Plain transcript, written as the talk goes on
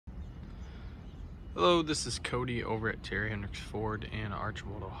Hello, this is Cody over at Terry Hendricks Ford in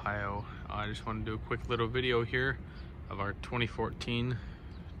Archibald, Ohio. I just want to do a quick little video here of our 2014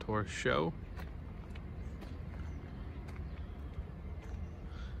 Taurus SHO.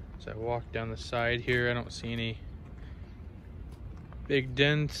 As I walk down the side here, I don't see any big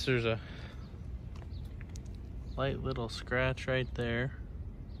dents. There's a light little scratch right there.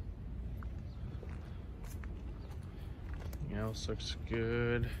 Everything else looks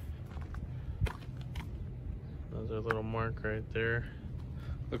good. Another little mark right there.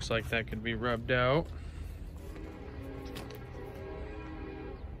 Looks like that could be rubbed out.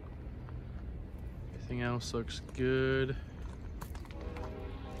 Everything else looks good.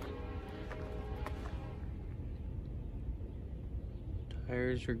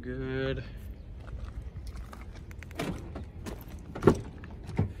 Tires are good.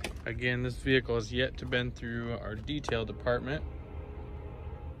 Again, this vehicle has yet to been through our detail department.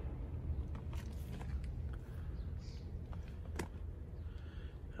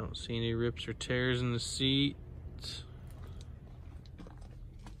 I don't see any rips or tears in the seats.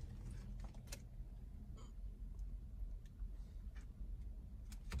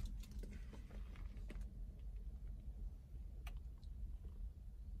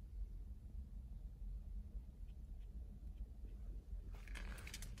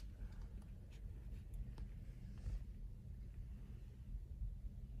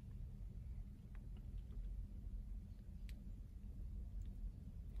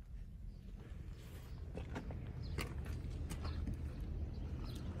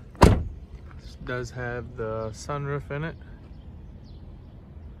 Does have the sunroof in it.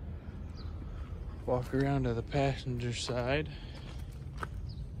 Walk around to the passenger side.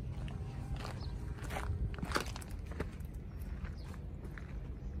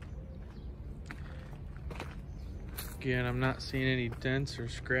 Again, I'm not seeing any dents or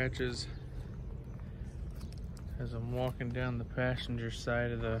scratches as I'm walking down the passenger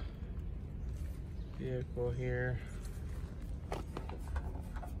side of the vehicle here.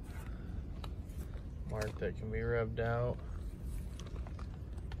 Mark that can be rubbed out.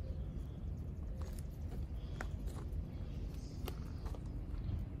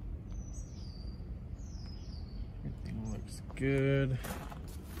 Everything looks good.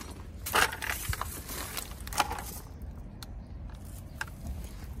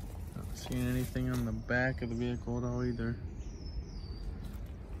 Not seeing anything on the back of the vehicle at all either.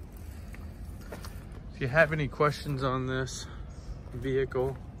 If you have any questions on this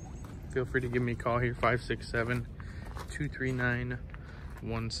vehicle, feel free to give me a call here,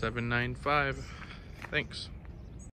 567-239-1795. Thanks.